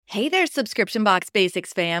Hey there, Subscription Box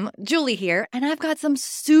Basics fam. Julie here, and I've got some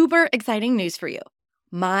super exciting news for you.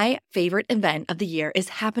 My favorite event of the year is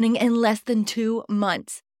happening in less than 2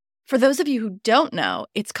 months. For those of you who don't know,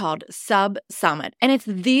 it's called Sub Summit, and it's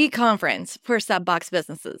the conference for sub box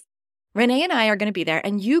businesses. Renee and I are going to be there,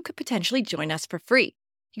 and you could potentially join us for free.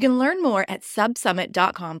 You can learn more at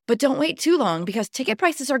subsummit.com, but don't wait too long because ticket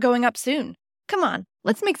prices are going up soon. Come on,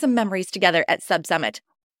 let's make some memories together at Sub Summit.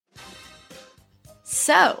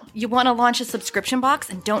 So, you want to launch a subscription box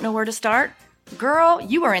and don't know where to start? Girl,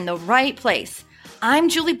 you are in the right place. I'm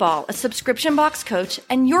Julie Ball, a subscription box coach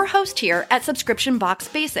and your host here at Subscription Box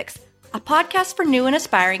Basics, a podcast for new and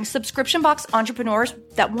aspiring subscription box entrepreneurs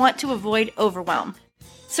that want to avoid overwhelm.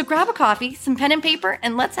 So grab a coffee, some pen and paper,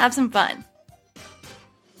 and let's have some fun.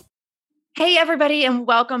 Hey, everybody, and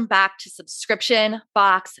welcome back to Subscription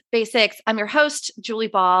Box Basics. I'm your host, Julie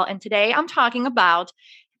Ball, and today I'm talking about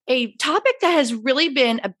a topic that has really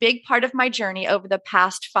been a big part of my journey over the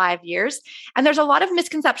past 5 years. And there's a lot of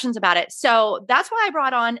misconceptions about it. So that's why I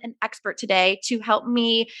brought on an expert today to help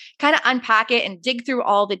me kind of unpack it and dig through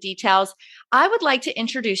all the details. I would like to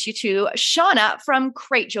introduce you to Shauna from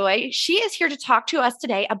Cratejoy. She is here to talk to us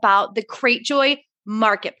today about the Cratejoy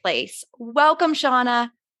Marketplace. Welcome, Shauna.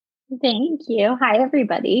 Thank you. Hi,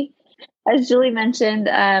 everybody. As Julie mentioned,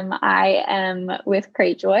 I am with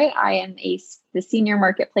Cratejoy. I am the Senior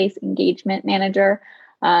Marketplace Engagement Manager.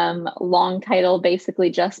 Long title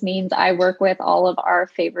basically just means I work with all of our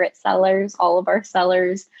favorite sellers, all of our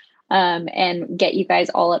sellers, and get you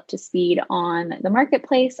guys all up to speed on the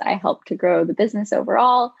marketplace. I help to grow the business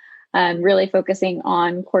overall, really focusing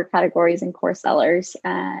on core categories and core sellers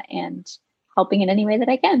and helping in any way that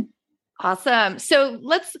I can. Awesome. So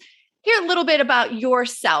let's hear a little bit about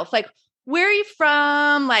yourself. Like, where are you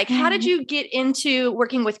from? Like, how did you get into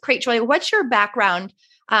working with Cratejoy? What's your background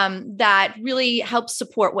that really helps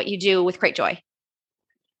support what you do with Cratejoy?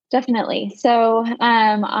 Definitely. So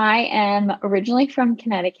I am originally from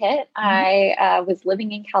Connecticut. I was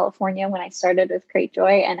living in California when I started with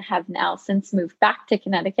Cratejoy and have now since moved back to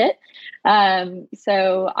Connecticut.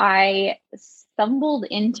 So I stumbled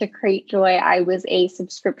into Cratejoy. I was a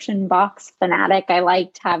subscription box fanatic. I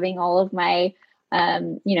liked having all of my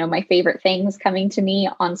my favorite things coming to me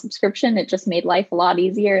on subscription. It just made life a lot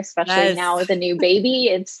easier, especially now with a new baby.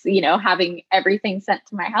 It's, having everything sent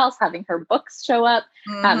to my house, having her books show up,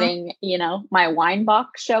 having, my wine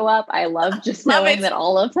box show up. I love just knowing that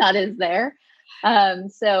all of that is there.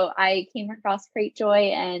 So I came across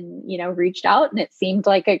Cratejoy and, reached out, and it seemed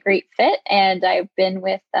like a great fit. And I've been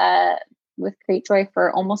with Cratejoy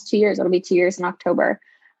for almost 2 years. It'll be 2 years in October.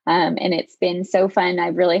 And it's been so fun.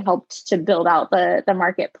 I've really helped to build out the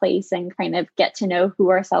marketplace and kind of get to know who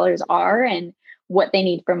our sellers are and what they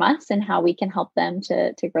need from us and how we can help them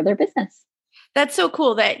to grow their business. That's so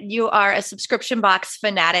cool that you are a subscription box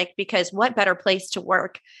fanatic, because what better place to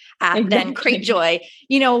work at than Cratejoy?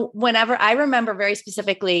 Whenever I remember very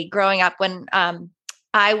specifically growing up when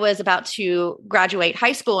I was about to graduate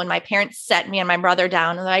high school, and my parents set me and my brother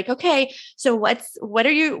down and they're like, okay, so what do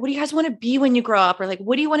you guys want to be when you grow up? Or like,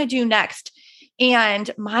 what do you want to do next?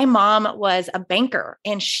 And my mom was a banker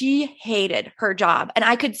and she hated her job. And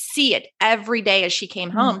I could see it every day as she came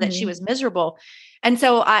home that she was miserable. And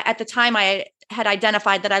so at the time I had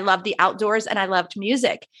identified that I loved the outdoors and I loved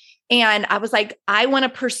music. And I was like, I want to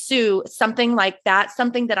pursue something like that,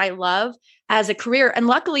 something that I love as a career. And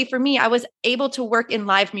luckily for me, I was able to work in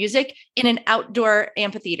live music in an outdoor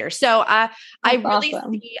amphitheater. So I really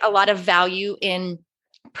see a lot of value in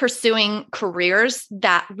pursuing careers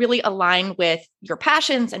that really align with your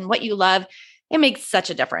passions and what you love. It makes such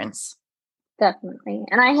a difference. Definitely.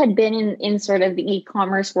 And I had been in sort of the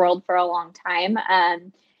e-commerce world for a long time.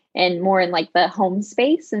 And more in like the home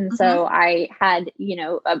space. And so I had,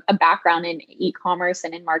 a background in e-commerce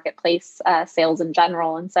and in marketplace sales in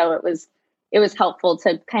general. And so it was helpful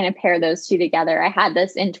to kind of pair those two together. I had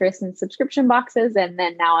this interest in subscription boxes, and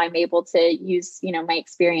then now I'm able to use, my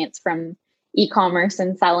experience from e-commerce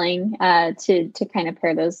and selling to kind of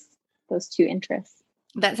pair those two interests.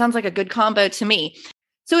 That sounds like a good combo to me.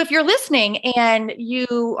 So if you're listening and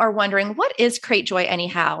you are wondering, what is Cratejoy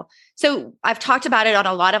anyhow? So I've talked about it on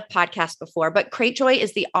a lot of podcasts before, but Cratejoy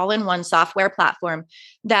is the all-in-one software platform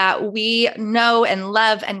that we know and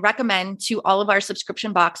love and recommend to all of our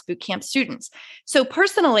subscription box bootcamp students. So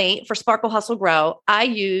personally, for Sparkle Hustle Grow, I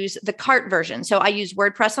use the cart version. So I use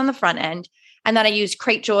WordPress on the front end, and then I use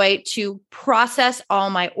Cratejoy to process all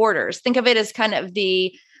my orders. Think of it as kind of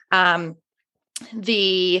the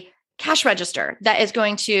cash register that is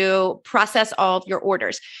going to process all of your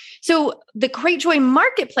orders. So the Cratejoy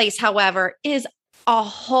Marketplace, however, is a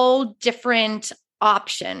whole different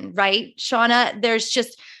option, right? Shauna,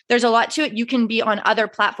 there's a lot to it. You can be on other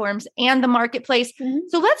platforms and the marketplace.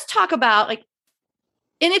 So let's talk about, like,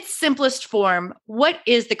 in its simplest form, what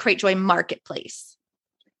is the Cratejoy marketplace?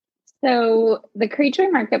 So the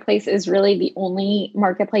Cratejoy marketplace is really the only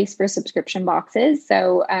marketplace for subscription boxes.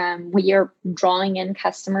 So we are drawing in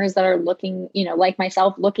customers that are looking, like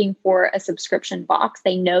myself, looking for a subscription box.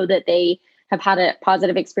 They know that they have had a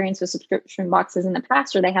positive experience with subscription boxes in the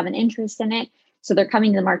past, or they have an interest in it. So they're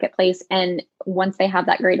coming to the marketplace. And once they have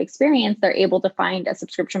that great experience, they're able to find a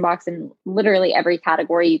subscription box in literally every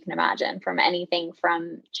category you can imagine, from anything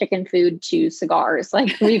from chicken food to cigars.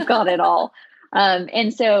 Like, we've got it all.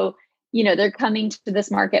 And so, they're coming to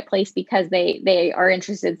this marketplace because they are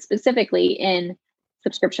interested specifically in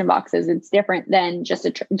subscription boxes. It's different than just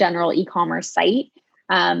a general e-commerce site.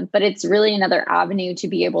 But it's really another avenue to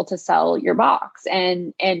be able to sell your box.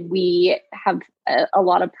 And we have a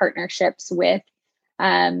lot of partnerships with,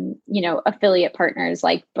 affiliate partners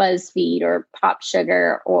like BuzzFeed or Pop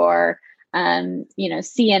Sugar, or,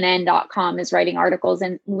 CNN.com is writing articles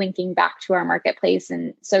and linking back to our marketplace.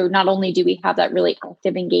 And so not only do we have that really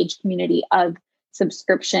active, engaged community of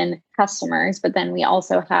subscription customers, but then we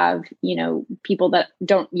also have, people that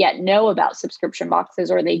don't yet know about subscription boxes,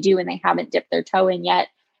 or they do and they haven't dipped their toe in yet.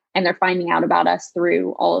 And they're finding out about us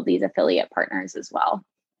through all of these affiliate partners as well.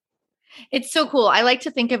 It's so cool. I like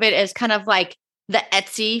to think of it as kind of like the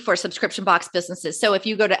Etsy for subscription box businesses. So if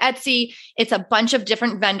you go to Etsy, it's a bunch of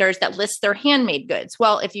different vendors that list their handmade goods.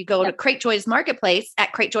 Well, if you go to Cratejoy's marketplace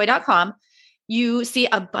at cratejoy.com, you see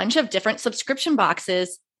a bunch of different subscription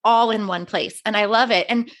boxes all in one place. And I love it.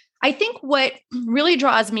 And I think what really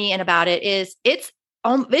draws me in about it is it's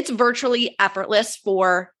virtually effortless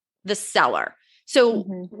for the seller.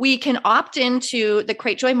 So we can opt into the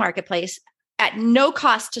Cratejoy marketplace at no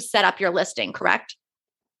cost to set up your listing, correct?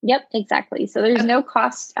 Yep, exactly. So there's no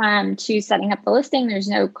cost to setting up the listing. There's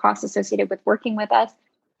no cost associated with working with us.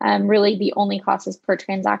 Really, the only cost is per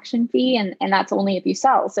transaction fee, and that's only if you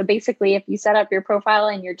sell. So basically, if you set up your profile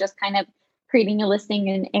and you're just kind of creating a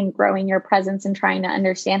listing and growing your presence and trying to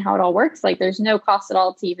understand how it all works, like, there's no cost at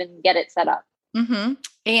all to even get it set up. And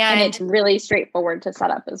it's really straightforward to set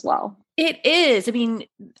up as well. It is. I mean,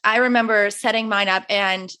 I remember setting mine up,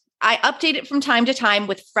 and I update it from time to time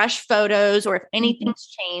with fresh photos or if anything's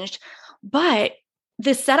changed, but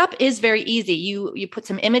the setup is very easy. You put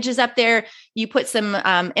some images up there, you put some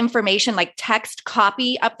information like text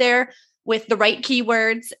copy up there with the right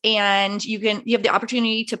keywords, and you have the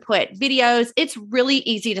opportunity to put videos. It's really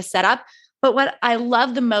easy to set up. But what I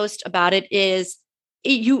love the most about it is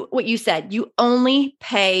what you said, you only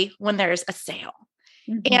pay when there's a sale.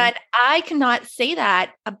 And I cannot say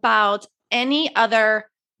that about any other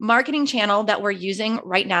marketing channel that we're using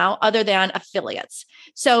right now other than affiliates.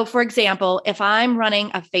 So for example, if I'm running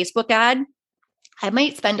a Facebook ad, I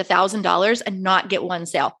might spend $1,000 and not get one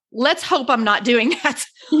sale. Let's hope I'm not doing that.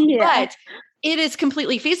 But it is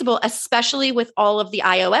completely feasible, especially with all of the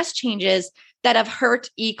iOS changes that have hurt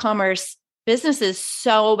e-commerce businesses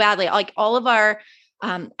so badly. Like, all of our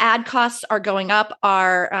ad costs are going up,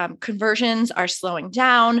 our conversions are slowing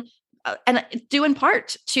down, and due in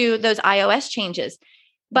part to those iOS changes.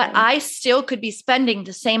 But I still could be spending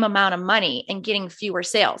the same amount of money and getting fewer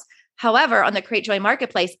sales. However, on the Cratejoy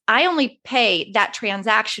marketplace, I only pay that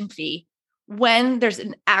transaction fee when there's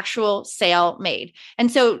an actual sale made. And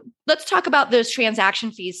so let's talk about those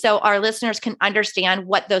transaction fees so our listeners can understand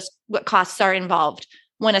what costs are involved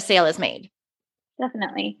when a sale is made.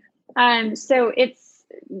 Definitely. So it's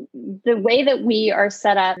the way that we are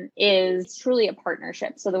set up is truly a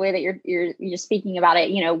partnership. So the way that you're speaking about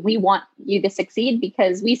it, we want you to succeed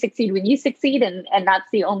because we succeed when you succeed, and that's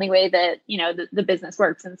the only way that the business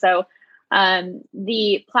works. And so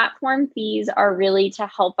the platform fees are really to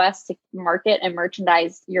help us to market and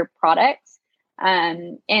merchandise your products.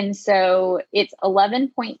 And so it's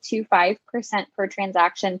 11.25% per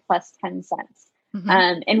transaction plus 10 cents.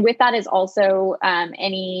 And with that is also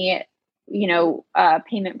any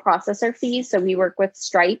payment processor fees. So we work with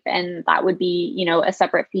Stripe, and that would be, a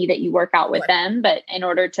separate fee that you work out with them, but in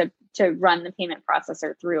order to run the payment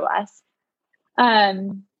processor through us.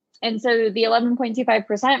 And so the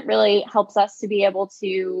 11.25% really helps us to be able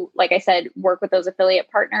to, like I said, work with those affiliate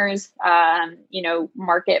partners,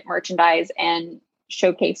 market, merchandise, and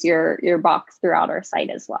showcase your box throughout our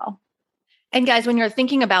site as well. And guys, when you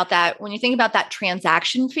think about that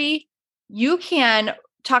transaction fee, you can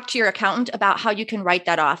talk to your accountant about how you can write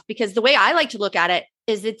that off, because the way I like to look at it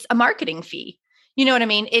is it's a marketing fee. You know what I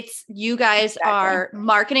mean? It's you guys are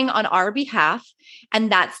marketing on our behalf,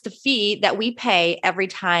 and that's the fee that we pay every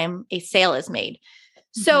time a sale is made.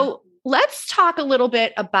 So let's talk a little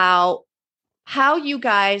bit about how you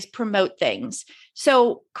guys promote things.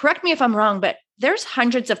 So correct me if I'm wrong, but there's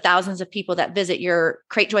hundreds of thousands of people that visit your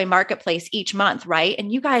Cratejoy marketplace each month, right?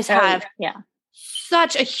 And you guys have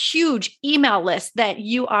such a huge email list that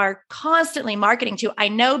you are constantly marketing to. I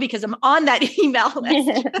know because I'm on that email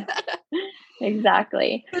list.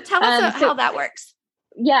 Exactly. So tell us how that works.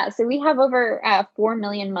 Yeah, so we have over 4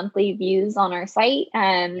 million monthly views on our site.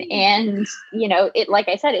 And, it, like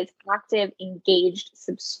I said, it's active, engaged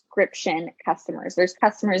subscription customers. There's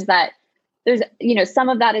customers that some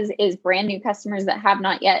of that is brand new customers that have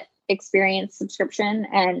not yet experienced subscription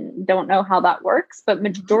and don't know how that works. But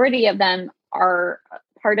majority of them are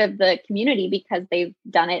part of the community because they've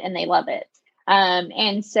done it and they love it.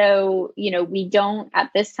 And so, we don't at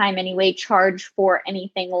this time anyway, charge for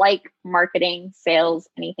anything like marketing, sales,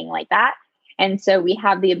 anything like that. And so we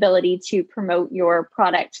have the ability to promote your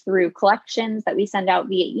product through collections that we send out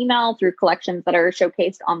via email, through collections that are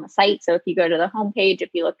showcased on the site. So if you go to the homepage,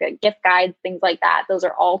 if you look at gift guides, things like that, those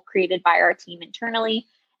are all created by our team internally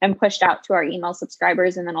and pushed out to our email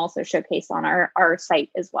subscribers, and then also showcased on our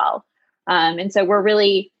site as well. And so we're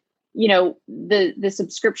really, the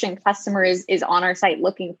subscription customer is on our site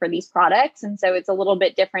looking for these products. And so it's a little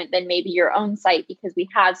bit different than maybe your own site because we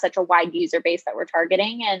have such a wide user base that we're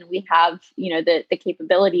targeting, and we have, the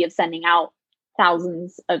capability of sending out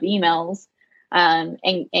thousands of emails and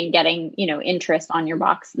getting, interest on your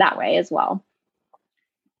box that way as well.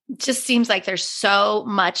 It just seems like there's so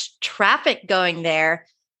much traffic going there,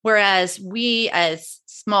 whereas we as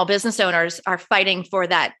small business owners are fighting for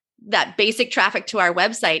that basic traffic to our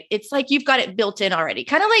website. It's like you've got it built in already.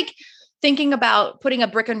 Kind of like thinking about putting a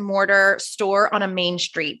brick and mortar store on a main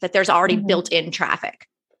street, that there's already built in traffic.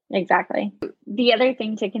 Exactly. The other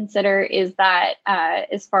thing to consider is that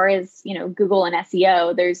as far as, Google and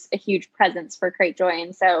SEO, there's a huge presence for Cratejoy.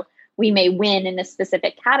 And so we may win in a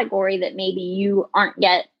specific category that maybe you aren't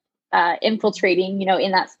yet infiltrating,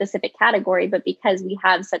 in that specific category. But because we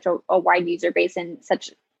have such a wide user base and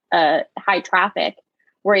such high traffic,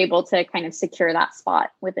 we're able to kind of secure that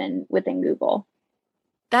spot within Google.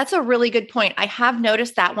 That's a really good point. I have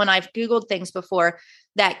noticed that when I've Googled things before,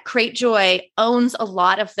 that Cratejoy owns a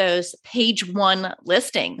lot of those page one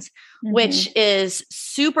listings, which is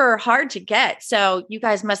super hard to get. So you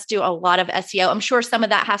guys must do a lot of SEO. I'm sure some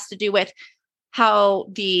of that has to do with how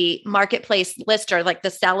the marketplace lister, like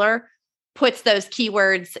the seller, puts those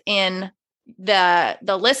keywords in the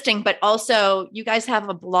listing, but also you guys have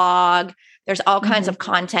a blog. There's all kinds of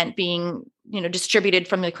content being, distributed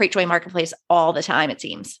from the Cratejoy marketplace all the time, it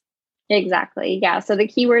seems. Exactly. Yeah. So the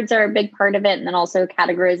keywords are a big part of it. And then also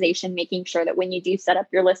categorization, making sure that when you do set up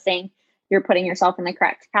your listing, you're putting yourself in the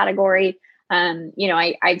correct category.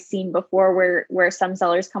 I've seen before where some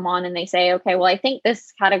sellers come on and they say, okay, well, I think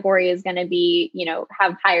this category is going to be,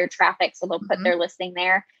 have higher traffic. So they'll put their listing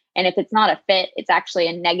there. And if it's not a fit, it's actually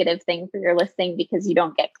a negative thing for your listing because you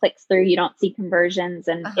don't get clicks through, you don't see conversions,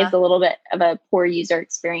 and it's a little bit of a poor user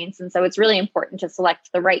experience. And so it's really important to select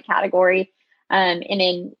the right category. And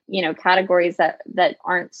in, categories that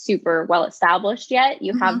aren't super well established yet,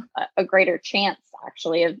 you have a greater chance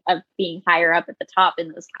actually of being higher up at the top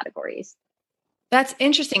in those categories. That's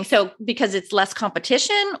interesting. So because it's less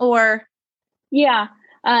competition, or? Yeah.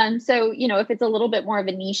 So, if it's a little bit more of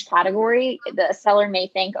a niche category, the seller may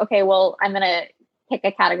think, okay, well, I'm going to pick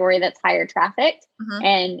a category that's higher traffic.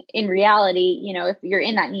 And in reality, if you're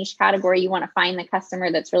in that niche category, you want to find the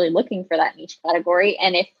customer that's really looking for that niche category.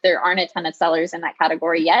 And if there aren't a ton of sellers in that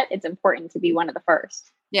category yet, it's important to be one of the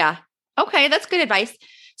first. Yeah. Okay. That's good advice.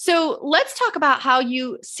 So let's talk about how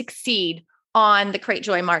you succeed on the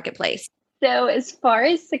Cratejoy marketplace. So as far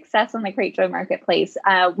as success on the Cratejoy marketplace,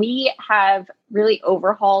 we have really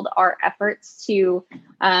overhauled our efforts to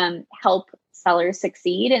help sellers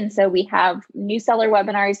succeed. And so we have new seller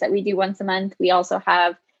webinars that we do once a month. We also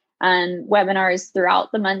have webinars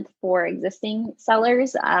throughout the month for existing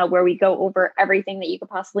sellers where we go over everything that you could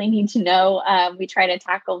possibly need to know. We try to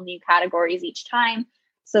tackle new categories each time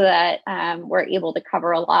so that we're able to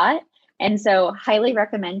cover a lot. And so highly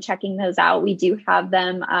recommend checking those out. We do have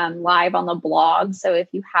them live on the blog. So if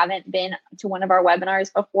you haven't been to one of our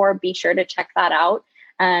webinars before, be sure to check that out.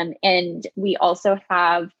 And we also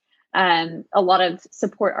have a lot of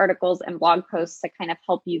support articles and blog posts to kind of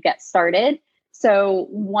help you get started. So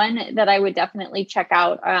one that I would definitely check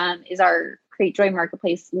out is our Cratejoy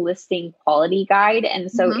Marketplace listing quality guide.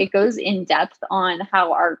 And so it goes in depth on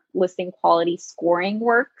how our listing quality scoring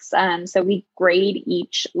works. So we grade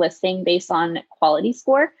each listing based on quality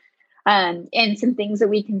score. And some things that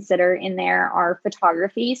we consider in there are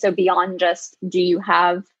photography. So beyond just, do you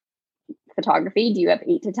have photography. Do you have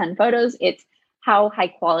 8 to 10 photos? It's how high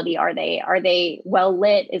quality are they? Are they well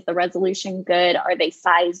lit? Is the resolution good? Are they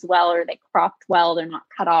sized well? Are they cropped well? They're not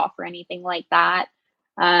cut off or anything like that.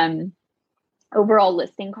 Overall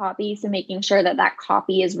listing copy. So making sure that that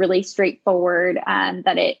copy is really straightforward,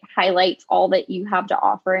 that it highlights all that you have to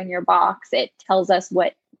offer in your box. It tells us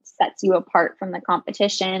what sets you apart from the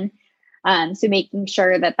competition. So making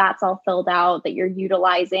sure that that's all filled out, that you're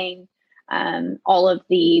utilizing all of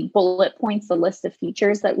the bullet points, the list of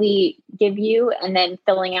features that we give you, and then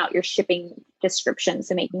filling out your shipping description.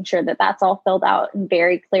 So making sure that that's all filled out and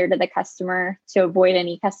very clear to the customer to avoid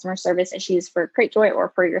any customer service issues for Cratejoy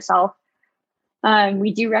or for yourself.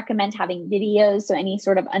 We do recommend having videos. So any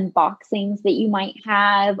sort of unboxings that you might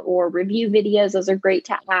have or review videos, those are great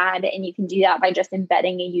to add. And you can do that by just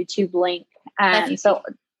embedding a YouTube link. So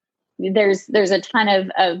there's a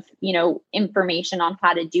ton of information on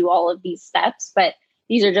how to do all of these steps, but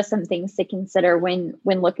these are just some things to consider when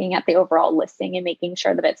looking at the overall listing and making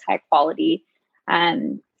sure that it's high quality.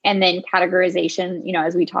 And then categorization,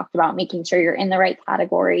 as we talked about, making sure you're in the right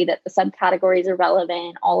category, that the subcategories are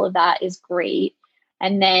relevant, all of that is great.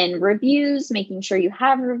 And then reviews, making sure you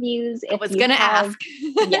have reviews. I was going to ask.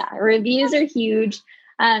 Yeah, reviews are huge.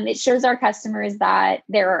 It shows our customers that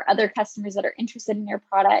there are other customers that are interested in your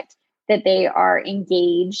product, that they are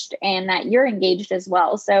engaged, and that you're engaged as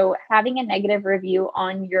well. So having a negative review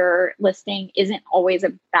on your listing isn't always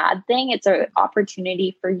a bad thing. It's an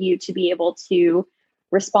opportunity for you to be able to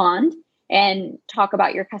respond and talk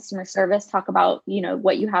about your customer service, talk about,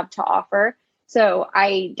 what you have to offer. So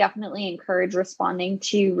I definitely encourage responding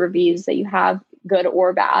to reviews that you have, good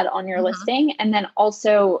or bad, on your listing. And then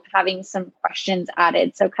also having some questions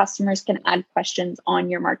added. So customers can add questions on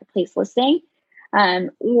your marketplace listing.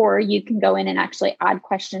 Or you can go in and actually add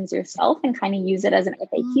questions yourself and kind of use it as an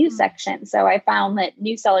FAQ section. So I found that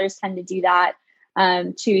new sellers tend to do that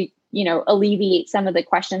to alleviate some of the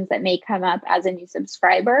questions that may come up as a new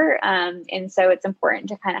subscriber. And so it's important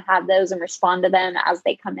to kind of have those and respond to them as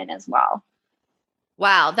they come in as well.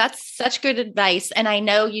 Wow, that's such good advice. And I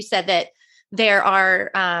know you said that there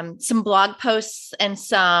are some blog posts and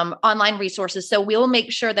some online resources. So we'll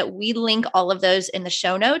make sure that we link all of those in the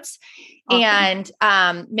show notes. Awesome.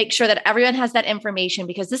 And make sure that everyone has that information,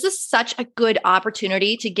 because this is such a good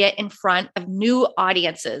opportunity to get in front of new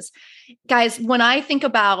audiences. Guys, when I think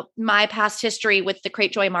about my past history with the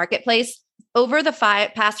Cratejoy marketplace, over the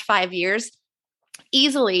past 5 years,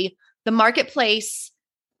 easily the marketplace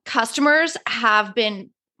customers have been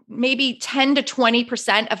maybe 10 to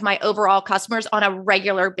 20% of my overall customers on a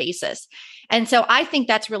regular basis. And so I think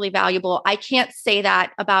that's really valuable. I can't say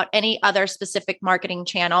that about any other specific marketing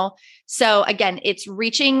channel. So again, it's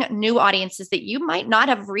reaching new audiences that you might not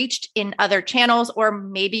have reached in other channels, or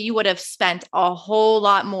maybe you would have spent a whole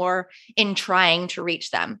lot more in trying to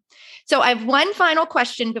reach them. So I have one final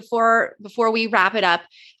question before we wrap it up.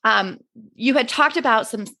 You had talked about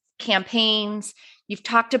some campaigns. You've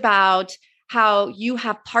talked about how you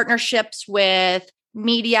have partnerships with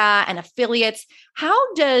media and affiliates.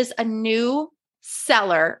 How does a new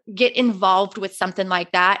seller get involved with something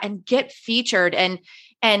like that and get featured and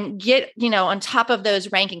get, on top of those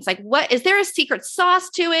rankings? Like, what is there a secret sauce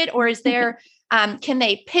to it? Or is there, can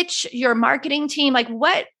they pitch your marketing team? Like,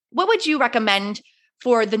 what would you recommend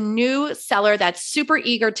for the new seller that's super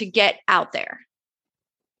eager to get out there?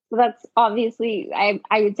 So that's obviously, I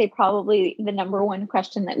would say, probably the number one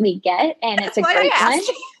question that we get. And it's a great one.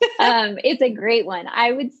 It's a great one.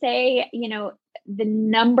 I would say, the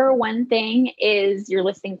number one thing is your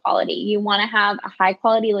listing quality. You want to have a high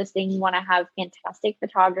quality listing. You want to have fantastic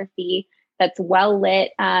photography that's well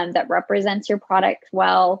lit, that represents your product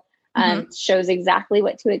well, shows exactly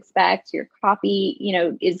what to expect. Your copy,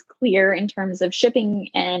 is clear in terms of shipping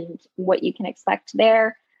and what you can expect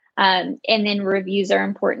there. And then reviews are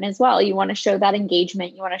important as well. You want to show that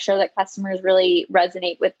engagement. You want to show that customers really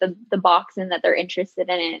resonate with the box and that they're interested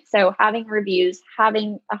in it. So having reviews,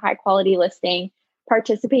 having a high quality listing,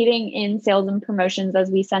 participating in sales and promotions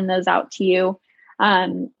as we send those out to you.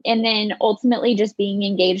 And then ultimately just being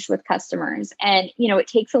engaged with customers. And, it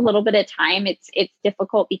takes a little bit of time. It's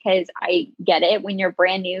difficult because I get it. When you're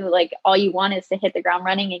brand new, like, all you want is to hit the ground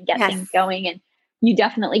running and get things going. And you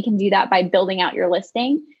definitely can do that by building out your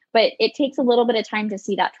listing. But it takes a little bit of time to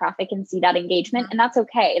see that traffic and see that engagement. And that's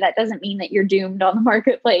okay. That doesn't mean that you're doomed on the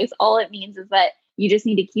marketplace. All it means is that you just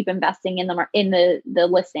need to keep investing in the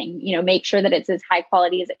listing, make sure that it's as high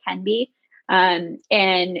quality as it can be. And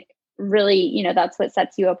really, that's what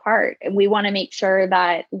sets you apart. And we want to make sure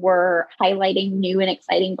that we're highlighting new and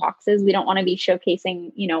exciting boxes. We don't want to be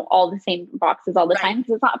showcasing, all the same boxes all the time,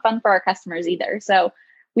 because it's not fun for our customers either. So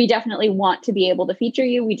we definitely want to be able to feature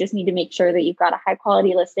you. We just need to make sure that you've got a high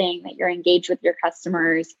quality listing, that you're engaged with your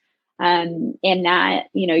customers, and that,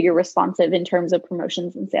 you're responsive in terms of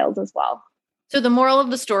promotions and sales as well. So the moral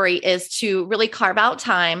of the story is to really carve out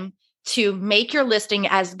time to make your listing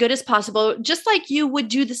as good as possible, just like you would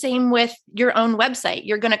do the same with your own website.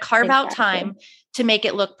 You're going to carve out time to make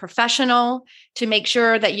it look professional, to make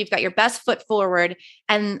sure that you've got your best foot forward.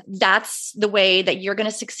 And that's the way that you're going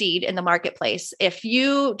to succeed in the marketplace. If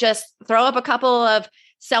you just throw up a couple of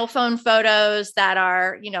cell phone photos that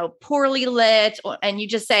are, poorly lit, and you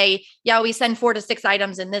just say, yeah, we send 4 to 6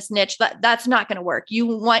 items in this niche, that's not going to work. You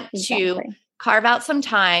want to carve out some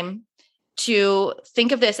time to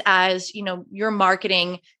think of this as, your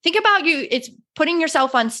marketing. Think about it's putting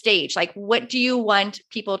yourself on stage. Like, what do you want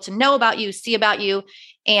people to know about you, see about you,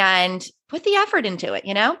 and put the effort into it,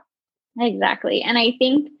 Exactly. And I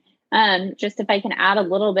think just if I can add a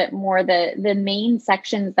little bit more, the main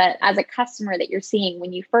sections that as a customer that you're seeing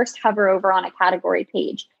when you first hover over on a category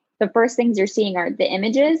page, the first things you're seeing are the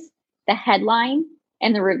images, the headline,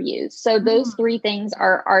 and the reviews. So those 3 things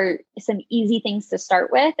are some easy things to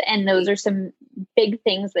start with. And those are some big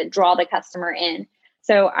things that draw the customer in.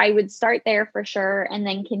 So I would start there for sure, and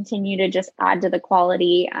then continue to just add to the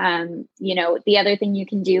quality. The other thing you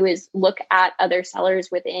can do is look at other sellers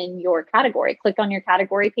within your category. Click on your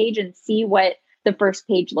category page and see what the first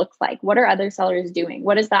page looks like. What are other sellers doing?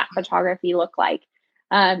 What does that photography look like?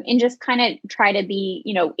 And just kind of try to be,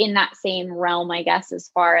 in that same realm, I guess, as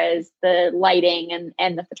far as the lighting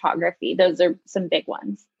and the photography. Those are some big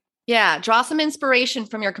ones. Yeah. Draw some inspiration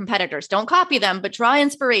from your competitors. Don't copy them, but draw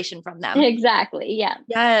inspiration from them. Exactly. Yeah.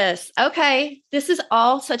 Yes. Okay. This is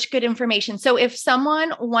all such good information. So if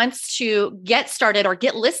someone wants to get started or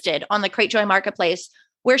get listed on the Cratejoy Marketplace,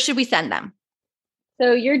 where should we send them?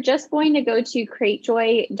 So you're just going to go to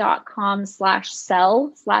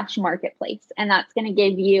cratejoy.com/sell/marketplace. And that's going to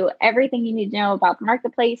give you everything you need to know about the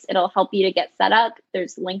marketplace. It'll help you to get set up.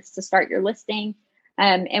 There's links to start your listing.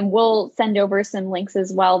 And we'll send over some links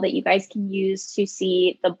as well that you guys can use to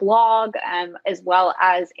see the blog, as well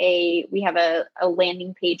as we have a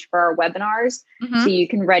landing page for our webinars. So you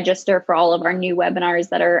can register for all of our new webinars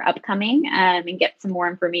that are upcoming, and get some more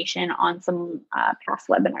information on some past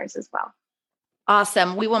webinars as well.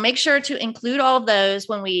 Awesome. We will make sure to include all of those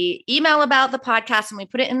when we email about the podcast, and we'll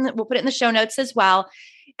put it in the show notes as well.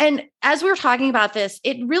 And as we were talking about this,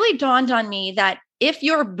 it really dawned on me that if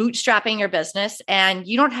you're bootstrapping your business and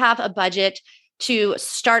you don't have a budget to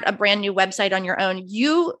start a brand new website on your own,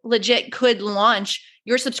 you legit could launch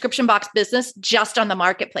your subscription box business just on the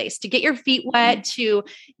marketplace to get your feet wet, to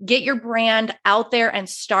get your brand out there and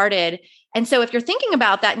started. And so if you're thinking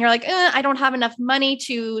about that and you're like, I don't have enough money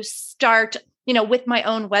to start, with my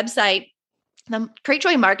own website, the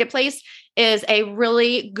Cratejoy Marketplace is a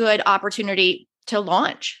really good opportunity to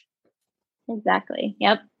launch. Exactly.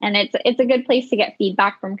 Yep. And it's a good place to get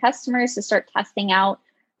feedback from customers, to start testing out,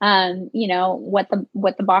 what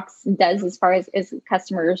the box does as far as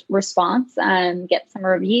customers' response, get some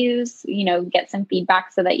reviews, get some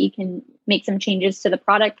feedback so that you can make some changes to the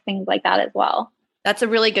product, things like that as well. That's a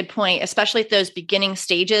really good point, especially at those beginning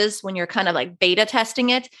stages when you're kind of like beta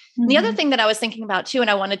testing it. Mm-hmm. The other thing that I was thinking about too, and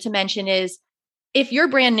I wanted to mention is, if you're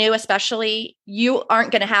brand new, especially, you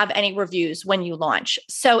aren't going to have any reviews when you launch.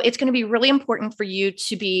 So it's going to be really important for you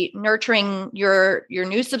to be nurturing your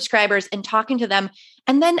new subscribers and talking to them,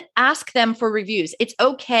 and then ask them for reviews. It's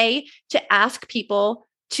okay to ask people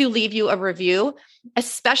to leave you a review,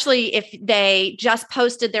 especially if they just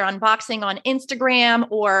posted their unboxing on Instagram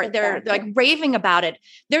or they're like raving about it.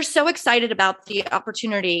 They're so excited about the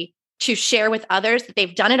opportunity to share with others that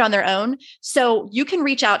they've done it on their own. So you can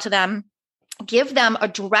reach out to them, give them a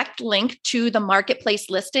direct link to the marketplace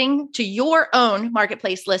listing, to your own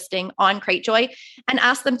marketplace listing on Cratejoy, and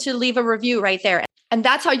ask them to leave a review right there. And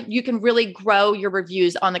that's how you can really grow your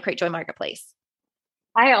reviews on the Cratejoy Marketplace.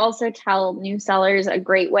 I also tell new sellers a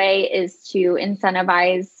great way is to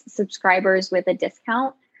incentivize subscribers with a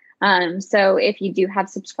discount. So if you do have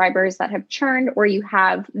subscribers that have churned, or you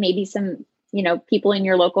have maybe some, people in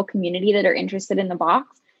your local community that are interested in the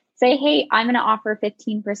box, say, hey, I'm going to offer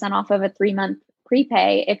 15% off of a 3-month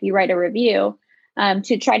prepay if you write a review,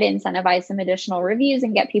 to try to incentivize some additional reviews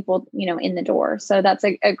and get people, in the door. So that's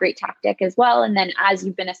a great tactic as well. And then as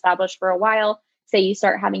you've been established for a while, say you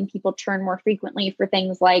start having people churn more frequently for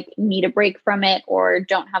things like need a break from it or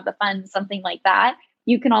don't have the funds, something like that,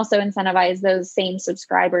 you can also incentivize those same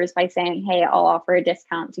subscribers by saying, hey, I'll offer a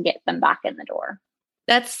discount to get them back in the door.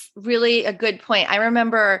 That's really a good point. I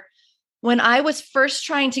remember when I was first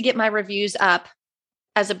trying to get my reviews up,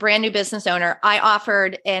 as a brand new business owner, I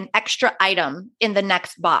offered an extra item in the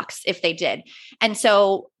next box if they did. And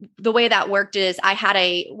so the way that worked is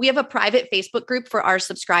we have a private Facebook group for our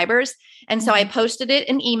subscribers. And so I posted it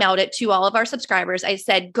and emailed it to all of our subscribers. I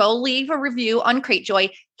said, go leave a review on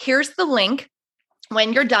Cratejoy. Here's the link.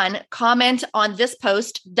 When you're done, comment on this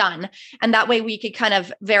post, done. And that way we could kind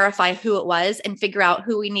of verify who it was and figure out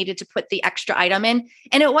who we needed to put the extra item in.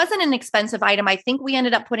 And it wasn't an expensive item. I think we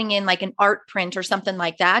ended up putting in like an art print or something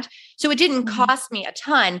like that. So it didn't cost me a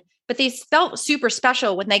ton, but they felt super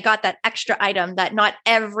special when they got that extra item that not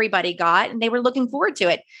everybody got, and they were looking forward to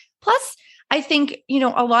it. Plus, I think,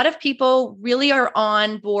 a lot of people really are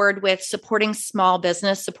on board with supporting small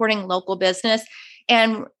business, supporting local business,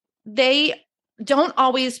 and they don't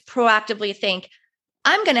always proactively think,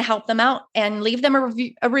 I'm going to help them out and leave them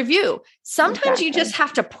a review. Sometimes you just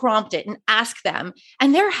have to prompt it and ask them,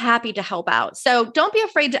 and they're happy to help out. So don't be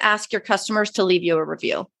afraid to ask your customers to leave you a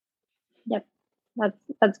review. Yep.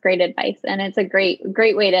 That's great advice. And it's a great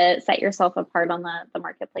way to set yourself apart on the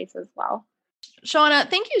marketplace as well. Shauna,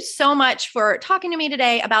 thank you so much for talking to me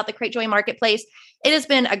today about the Cratejoy Marketplace. It has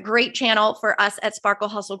been a great channel for us at Sparkle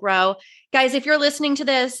Hustle Grow. Guys, if you're listening to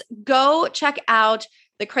this, go check out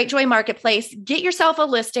the Cratejoy Marketplace. Get yourself a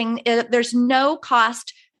listing. There's no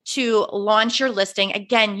cost to launch your listing.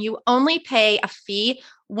 Again, you only pay a fee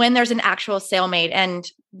when there's an actual sale made. And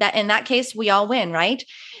that in that case, we all win, right?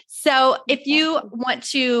 So if you want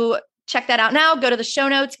to check that out now, go to the show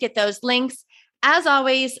notes, get those links. As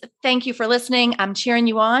always, thank you for listening. I'm cheering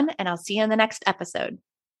you on, and I'll see you in the next episode.